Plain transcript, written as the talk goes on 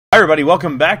Hi everybody,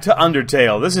 welcome back to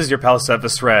Undertale. This is your pal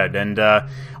CephasRed, and I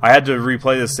had to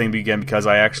replay this thing again because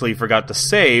I actually forgot to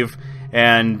save,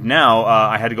 and now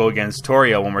I had to go against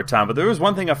Toriel one more time. But there was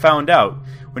one thing I found out.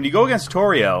 When you go against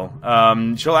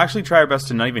Toriel, she'll actually try her best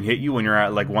to not even hit you when you're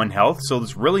at like 1 health, so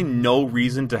there's really no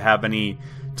reason to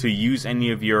use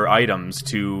any of your items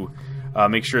to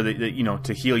make sure that you know,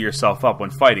 to heal yourself up when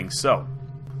fighting. So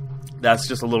that's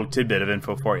just a little tidbit of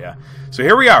info for you. So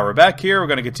here we are. We're back here. We're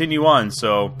going to continue on.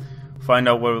 So find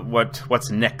out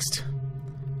what's next.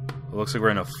 It looks like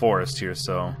we're in a forest here.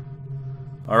 So,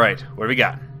 all right. What do we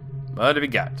got? What do we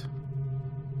got?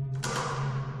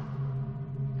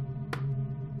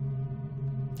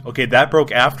 Okay, that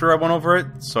broke after I went over it,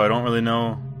 so I don't really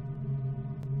know.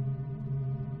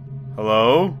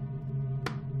 Hello?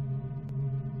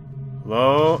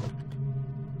 Hello?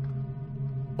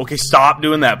 Okay, stop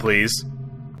doing that, please.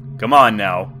 Come on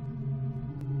now.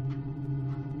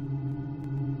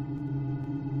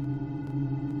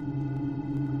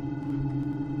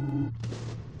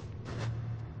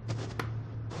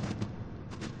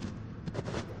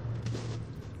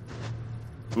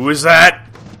 Who is that?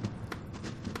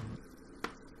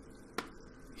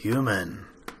 Human.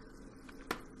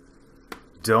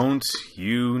 Don't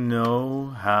you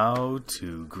know how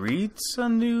to greet a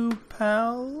new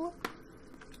pal?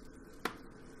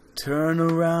 Turn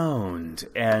around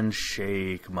and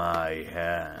shake my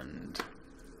hand.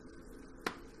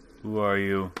 Who are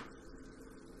you?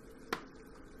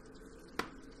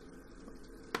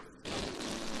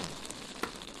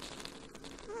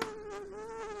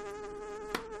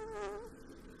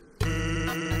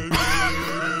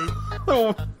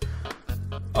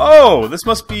 Oh, this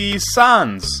must be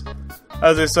Sans,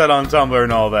 as I said on Tumblr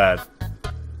and all that.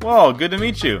 Well, good to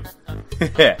meet you.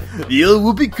 The old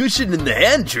whoopee cushion and the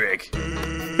hand trick.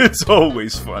 It's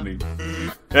always funny.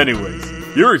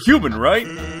 Anyways, you're a human, right?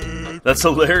 That's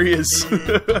hilarious.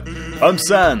 I'm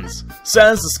Sans.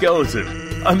 Sans the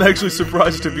skeleton. I'm actually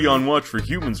surprised to be on watch for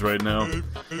humans right now.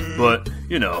 But,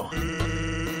 you know,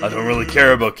 I don't really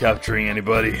care about capturing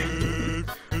anybody.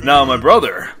 Now my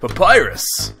brother,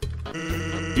 Papyrus.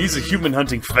 He's a human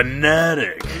hunting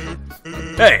fanatic.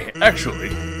 Hey, actually,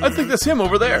 I think that's him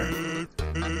over there.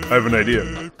 I have an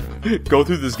idea. Go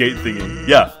through this gate thingy.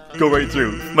 Yeah, go right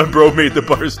through. My bro made the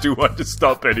bars too hard to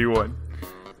stop anyone.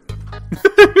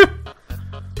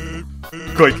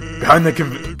 Quick, behind the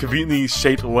conveniently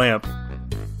shaped lamp.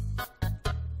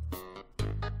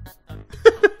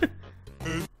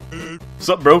 What's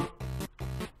up, bro?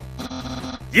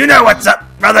 You know what's up,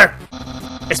 brother!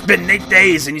 It's been 8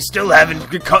 days and you still haven't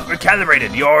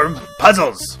recalibrated your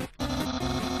puzzles.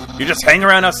 You just hang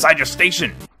around outside your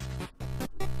station.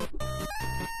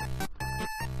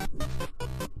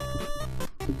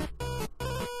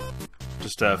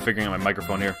 Just figuring out my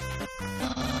microphone here.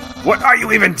 What are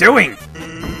you even doing?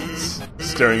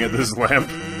 Staring at this lamp.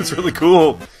 It's really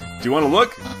cool. Do you want to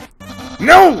look?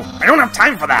 No! I don't have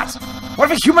time for that!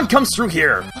 What if a human comes through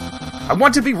here? I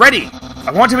want to be ready!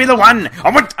 I want to be the one!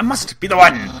 I must be the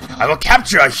one! I will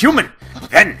capture a human!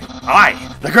 Then,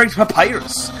 I, the great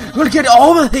Papyrus, will get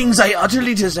all the things I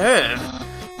utterly deserve.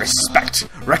 Respect,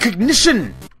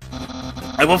 recognition!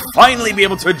 I will finally be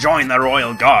able to join the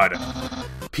royal guard.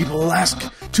 People will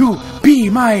ask to be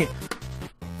my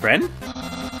friend?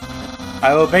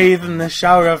 I will bathe in the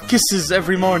shower of kisses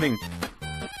every morning.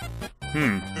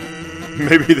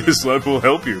 Maybe this lamp will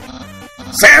help you.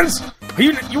 Sans!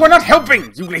 You are not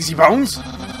helping, you lazy bones!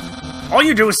 All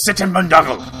you do is sit and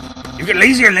boondoggle. You get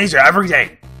lazier and lazier every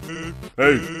day.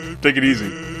 Hey, take it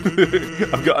easy.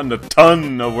 I've gotten a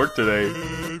ton of work today.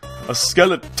 A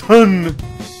skeleton.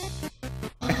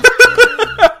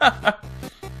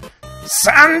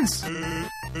 Sans!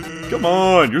 Come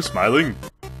on, you're smiling.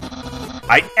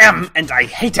 I am, and I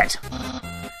hate it.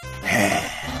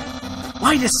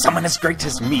 Why does someone as great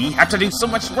as me have to do so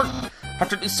much work? Have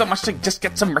to do so much to just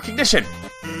get some recognition?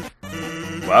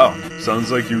 Wow,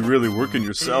 sounds like you're really working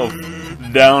yourself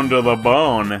down to the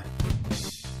bone.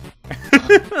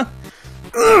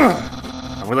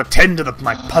 I will attend to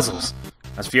my puzzles.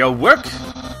 As for your work,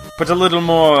 put a little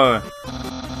more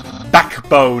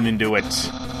backbone into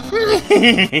it.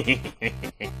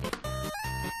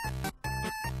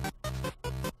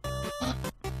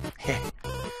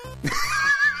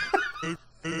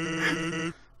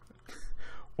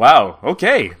 Wow,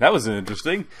 okay, that was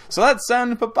interesting. So that's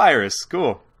Sans Papyrus,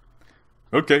 cool.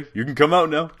 Okay, you can come out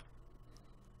now.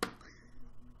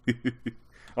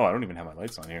 Oh, I don't even have my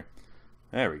lights on here.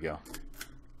 There we go.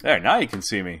 There, now you can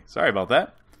see me. Sorry about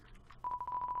that.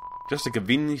 Just a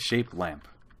conveniently shaped lamp.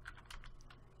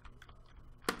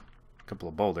 Couple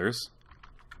of boulders.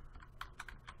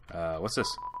 What's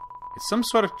this? It's some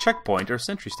sort of checkpoint or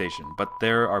sentry station, but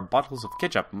there are bottles of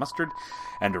ketchup, mustard,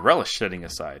 and relish setting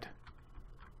aside.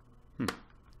 You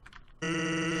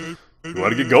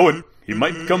want to get going? He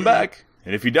might come back.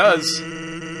 And if he does,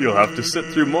 you'll have to sit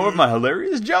through more of my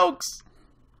hilarious jokes.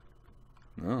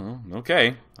 Oh,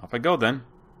 okay. Off I go then.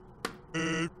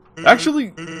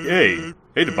 Actually, hey,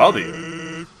 hate to bother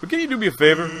you, but can you do me a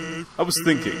favor? I was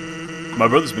thinking, my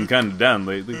brother's been kind of down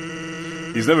lately.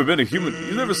 He's never been a human,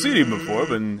 he's never seen him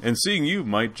before, and seeing you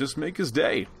might just make his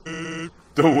day.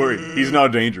 Don't worry, he's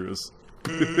not dangerous.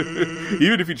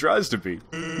 Even if he tries to be.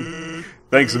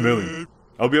 Thanks a million.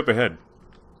 I'll be up ahead.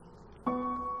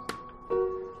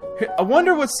 Hey, I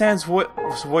wonder what Sans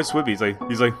voice would be. He's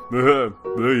like, yeah.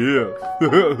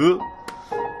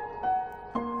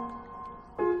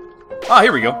 Ah,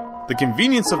 here we go. The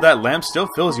convenience of that lamp still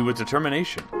fills you with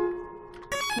determination.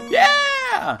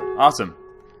 Yeah! Awesome.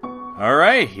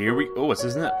 Alright, here we... Oh, what's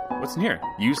in here?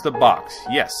 Use the box.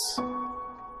 Yes.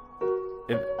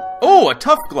 Oh, a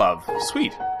tough glove.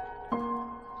 Sweet.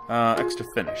 Extra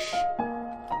finish.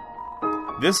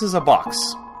 This is a box.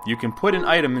 You can put an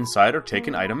item inside or take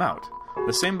an item out.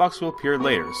 The same box will appear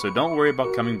later, so don't worry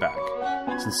about coming back.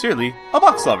 Sincerely, a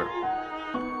box lover.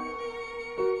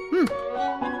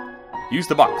 Use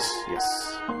the box.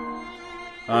 Yes.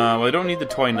 Well, I don't need the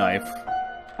toy knife.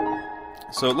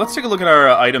 So let's take a look at our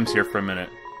items here for a minute.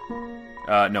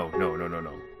 No.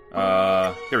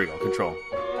 Here we go. Control.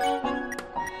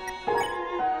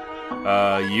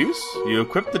 Use? You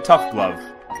equip the tough glove.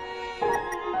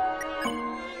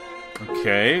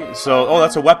 Okay, so... Oh,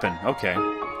 that's a weapon. Okay.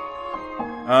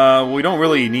 We don't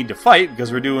really need to fight,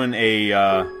 because we're doing a,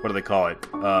 what do they call it?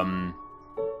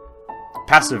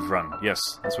 Passive run. Yes,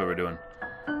 that's what we're doing.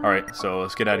 Alright, so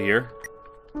let's get out of here.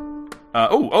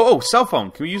 Cell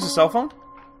phone. Can we use a cell phone?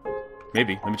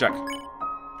 Maybe. Let me check.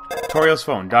 Torio's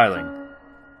phone. Dialing.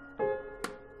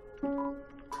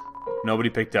 Nobody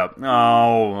picked up.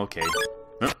 Oh, okay.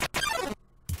 Huh?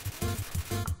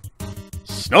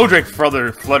 Snowdrake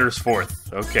flutters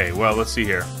forth. Okay, well, let's see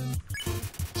here.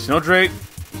 Snowdrake,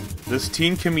 this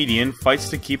teen comedian, fights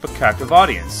to keep a captive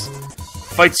audience.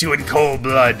 Fights you in cold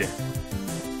blood.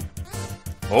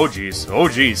 Oh, jeez. Oh,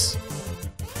 jeez.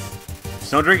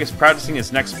 Snowdrake is practicing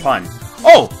his next pun.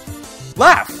 Oh!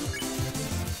 Laugh!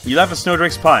 You laugh at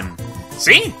Snowdrake's pun.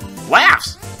 See?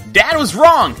 Laughs! Dad was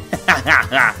wrong!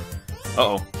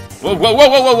 Uh-oh.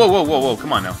 Whoa,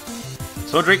 come on now.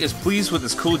 Snowdrake is pleased with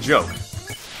his cool joke.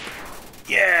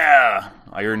 Yeah!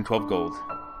 I earned 12 gold.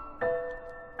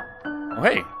 Oh,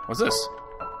 hey, what's this?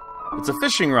 It's a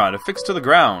fishing rod affixed to the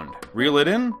ground. Reel it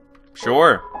in?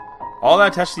 Sure. All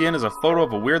that attached to the end is a photo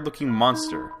of a weird-looking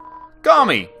monster. Call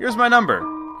me! Here's my number.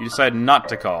 You decide not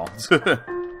to call.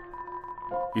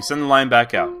 You send the line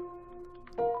back out.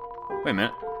 Wait a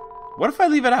minute. What if I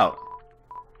leave it out?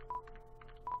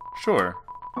 Sure.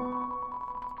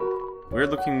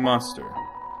 Weird-looking monster.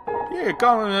 Yeah,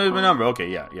 call me my number. Okay,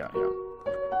 yeah.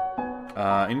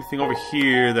 Anything over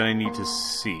here that I need to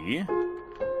see?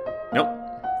 Nope.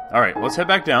 Alright, let's head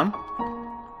back down.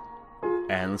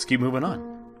 And let's keep moving on.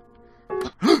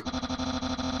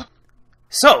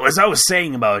 So, as I was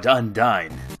saying about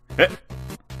Undyne...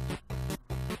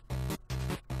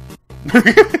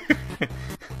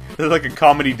 They're like a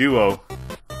comedy duo.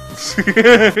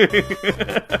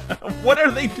 What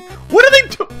are they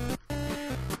doing?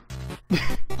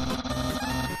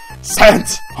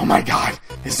 Sans! Oh my god!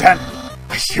 Is that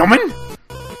a human?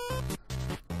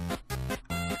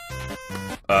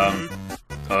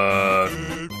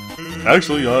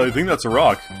 Actually, I think that's a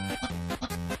rock.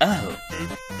 Oh.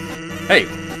 Hey,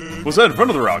 what's that in front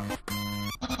of the rock?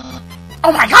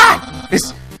 Oh my god!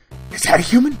 Is that a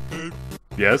human?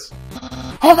 Yes.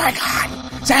 Oh my god!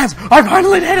 Sans, I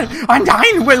finally did it!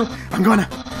 Undyne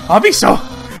I'll be so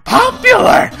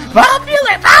popular!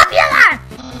 Popular!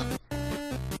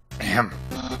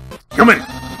 Human,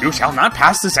 you shall not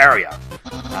pass this area.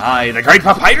 I, the great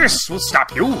Papyrus, will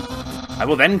stop you. I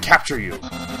will then capture you.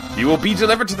 You will be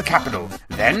delivered to the capital.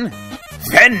 Then...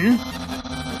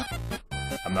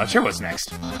 I'm not sure what's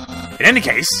next. In any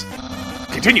case,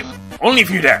 continue. Only if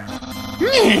you dare.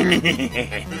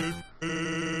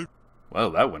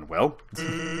 Well, that went well.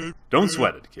 Don't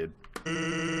sweat it, kid.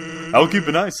 I'll keep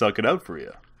an eye socket out for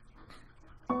you.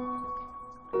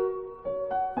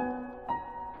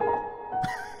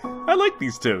 I like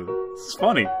these two. This is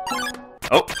funny.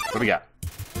 Oh, what do we got?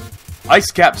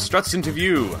 Ice Cap struts into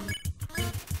view.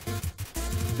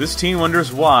 This teen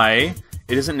wonders why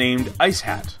it isn't named Ice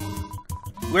Hat.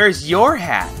 Where's your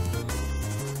hat?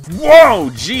 Whoa,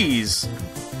 jeez!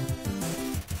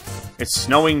 It's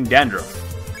snowing dandruff.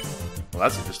 Well,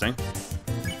 that's interesting.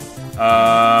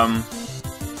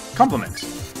 Compliment.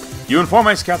 You inform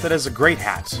my scout that it has a great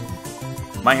hat.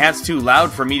 My hat's too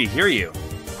loud for me to hear you.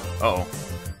 Uh-oh.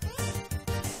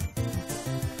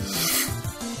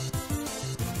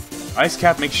 Ice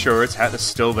Cap makes sure its hat is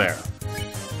still there.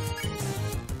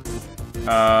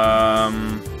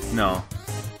 No.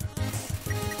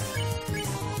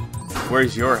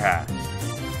 Where's your hat?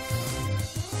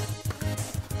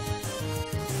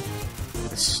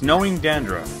 A snowing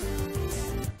dandruff.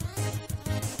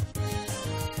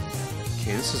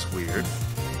 Okay, this is weird.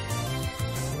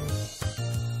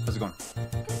 How's it going?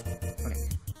 Okay.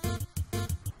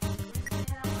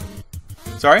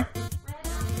 Sorry?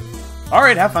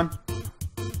 Alright, have fun.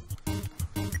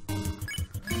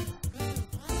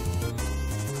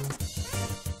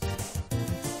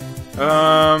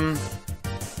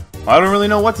 I don't really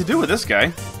know what to do with this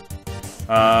guy.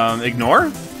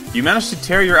 Ignore? You managed to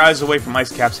tear your eyes away from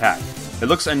Ice Cap's hat. It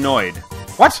looks annoyed.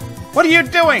 What? What are you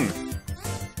doing?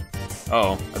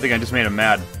 Uh-oh, I think I just made him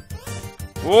mad.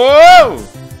 Whoa!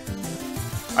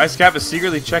 Ice Cap is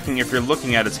secretly checking if you're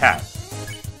looking at his hat.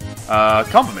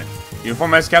 Compliment. You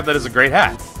inform Ice Cap that it's a great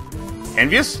hat.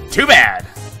 Envious? Too bad!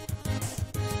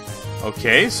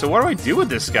 Okay, so what do I do with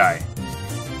this guy?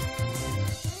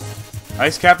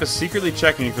 Ice Cap is secretly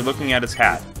checking if you're looking at his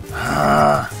hat.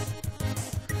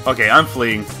 Okay, I'm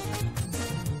fleeing.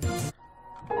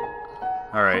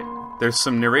 Alright, there's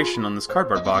some narration on this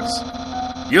cardboard box.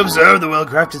 You observe the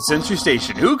well-crafted sentry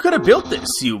station. Who could have built this,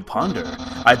 you ponder?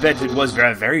 I bet it was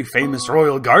a very famous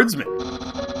royal guardsman.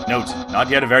 Note, not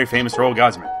yet a very famous royal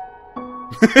guardsman.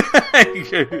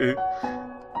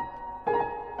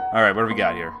 Alright, what do we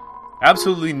got here?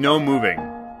 Absolutely no moving.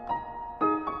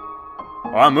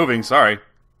 Oh, I'm moving, sorry.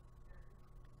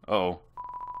 Uh-oh.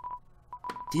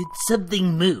 Did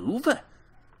something move?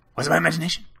 Was it my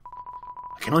imagination?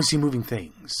 I can only see moving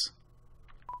things.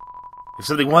 If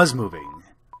something was moving,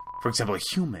 for example, a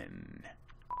human,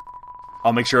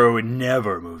 I'll make sure it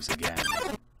never moves again.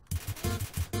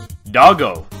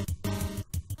 Doggo.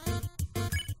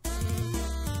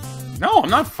 No, I'm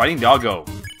not fighting Doggo.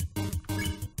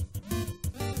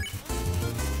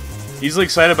 Easily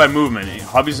excited by movement.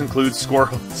 Hobbies include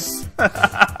squirrels.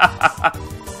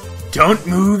 Don't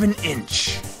move an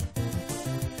inch.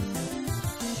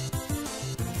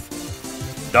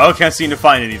 Dog can't seem to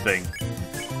find anything.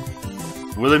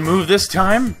 Will it move this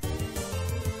time?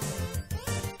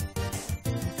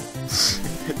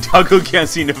 Doggo can't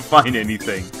seem to find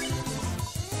anything.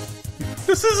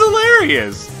 This is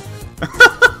hilarious.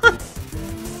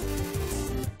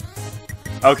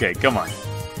 Okay, come on.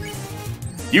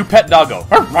 You pet Doggo.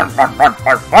 I've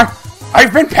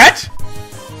been pet?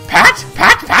 Pat?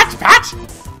 Pat? Pat? Pat?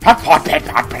 Pat, pot, pet,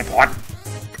 pot, pet, pot.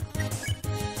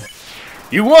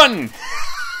 You won!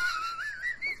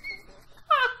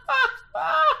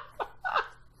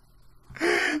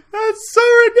 That's so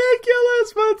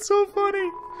ridiculous, but it's so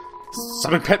funny.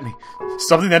 Something pet me.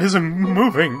 Something that isn't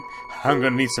moving. I'm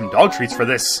gonna need some dog treats for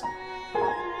this.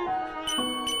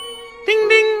 Ding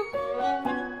ding!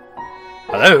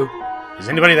 Hello? Is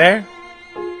anybody there?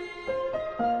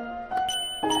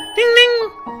 Ding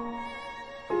ding!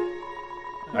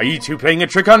 Are you two playing a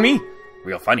trick on me?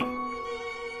 Real funny.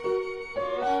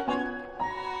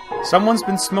 Someone's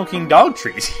been smoking dog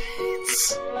treats.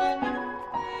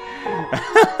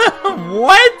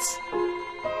 What?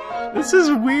 This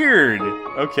is weird.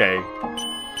 Okay.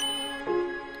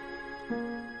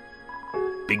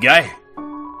 Big guy?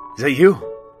 Is that you?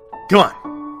 Come on.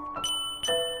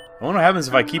 I wonder what happens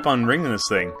if I keep on ringing this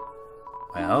thing.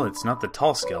 Well, it's not the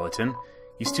tall skeleton.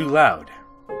 He's too loud.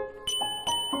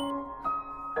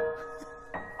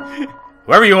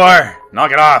 Whoever you are,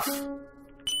 knock it off.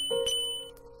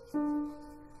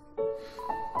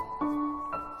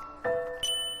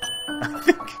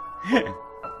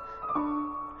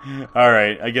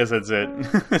 Alright, I guess that's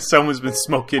it. Someone's been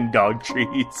smoking dog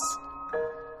treats.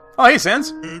 Oh, hey,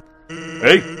 Sans.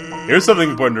 Hey, here's something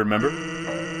important to remember.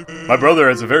 My brother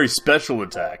has a very special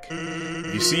attack.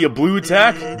 If you see a blue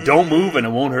attack, don't move and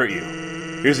it won't hurt you.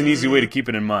 Here's an easy way to keep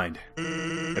it in mind.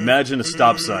 Imagine a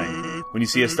stop sign. When you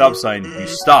see a stop sign, you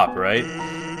stop, right?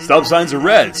 Stop signs are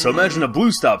red, so imagine a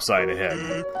blue stop sign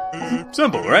ahead.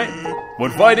 Simple, right?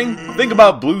 When fighting, think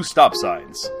about blue stop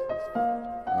signs.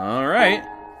 Alright.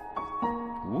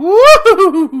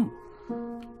 Woo!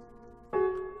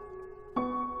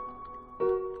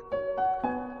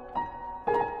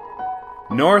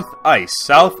 North ice,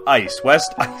 south ice,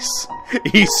 west ice,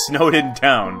 east Snowden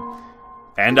town,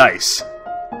 and ice.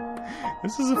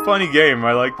 This is a funny game,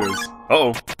 I like this.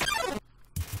 Uh-oh.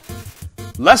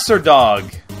 Lesser dog.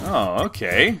 Oh,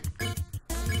 okay.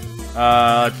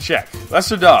 Check.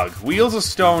 Lester Dog wields a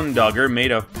stone dagger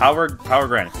made of power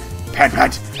granite. Pet,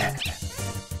 pet.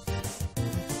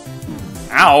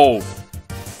 Ow!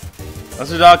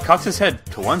 Lester Dog cocks his head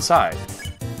to one side.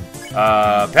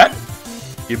 Pet?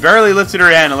 You barely lifted her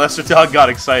hand and Lester Dog got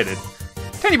excited.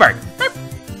 Teddy bark!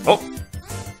 Oh.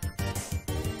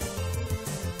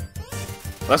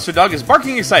 Lester Dog is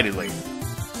barking excitedly.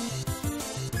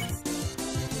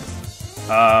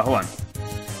 Hold on.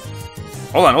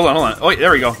 Hold on. Oh, wait,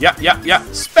 there we go. Yeah.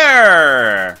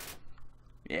 Spare!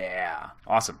 Yeah.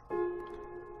 Awesome.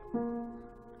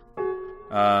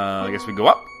 I guess we go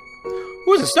up.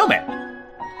 Who is a snowman?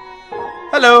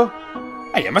 Hello.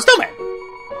 I am a snowman.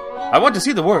 I want to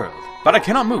see the world, but I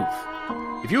cannot move.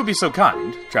 If you would be so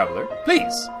kind, traveler,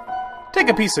 please, take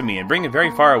a piece of me and bring it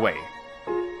very far away.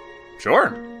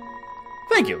 Sure.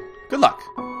 Thank you. Good luck.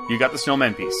 You got the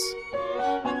snowman piece.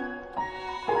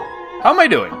 How am I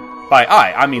doing? By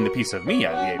I mean the piece of me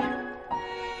I gave you.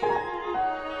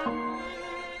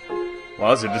 Well,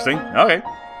 that's interesting. Okay.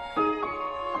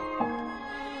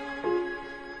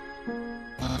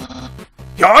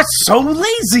 You're so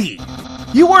lazy!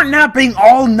 You were napping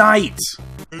all night!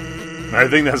 I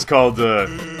think that's called,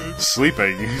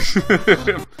 sleeping.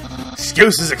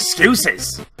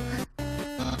 Excuses!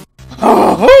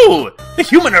 Oh! The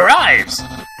human arrives!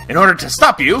 In order to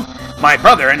stop you, my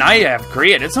brother and I have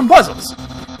created some puzzles.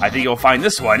 I think you'll find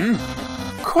this one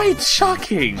quite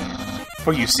shocking.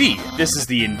 For you see, this is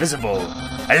the invisible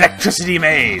electricity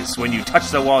maze. When you touch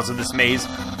the walls of this maze,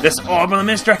 this orb will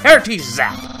administer heritage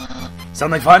zap.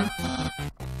 Sound like fun?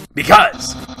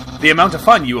 Because the amount of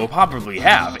fun you will probably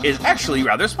have is actually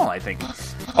rather small, I think.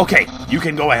 Okay, you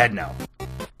can go ahead now.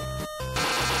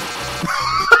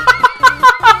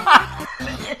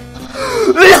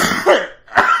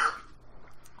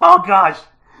 Oh gosh.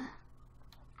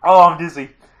 Oh, I'm dizzy.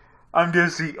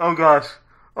 Oh gosh.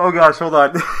 Hold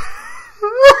on.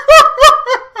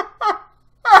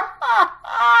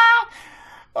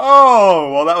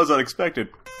 Oh, well, that was unexpected.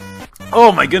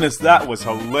 Oh my goodness, that was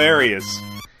hilarious.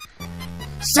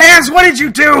 Sans, what did you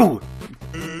do?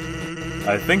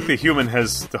 I think the human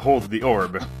has to hold the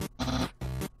orb.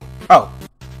 Oh.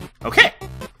 Okay.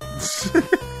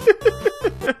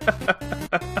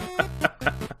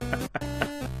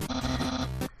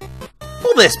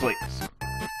 Pull this, please.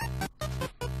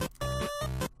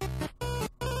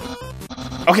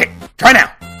 Okay, try now.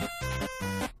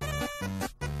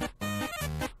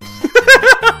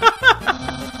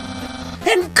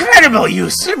 Incredible, you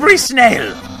slippery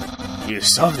snail! You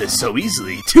solved this so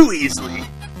easily, too easily.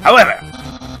 However,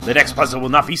 the next puzzle will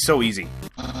not be so easy.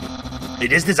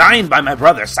 It is designed by my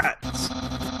brother, Sans.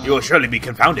 You will surely be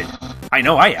confounded. I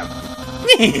know I am.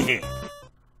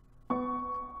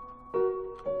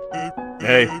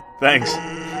 Hey, thanks.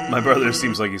 My brother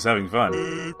seems like he's having fun.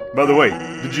 By the way,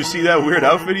 did you see that weird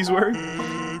outfit he's wearing?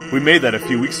 We made that a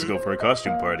few weeks ago for a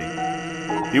costume party.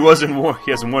 He hasn't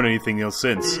worn anything else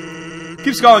since.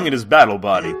 Keeps calling it his battle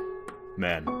body.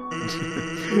 Man,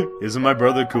 isn't my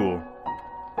brother cool?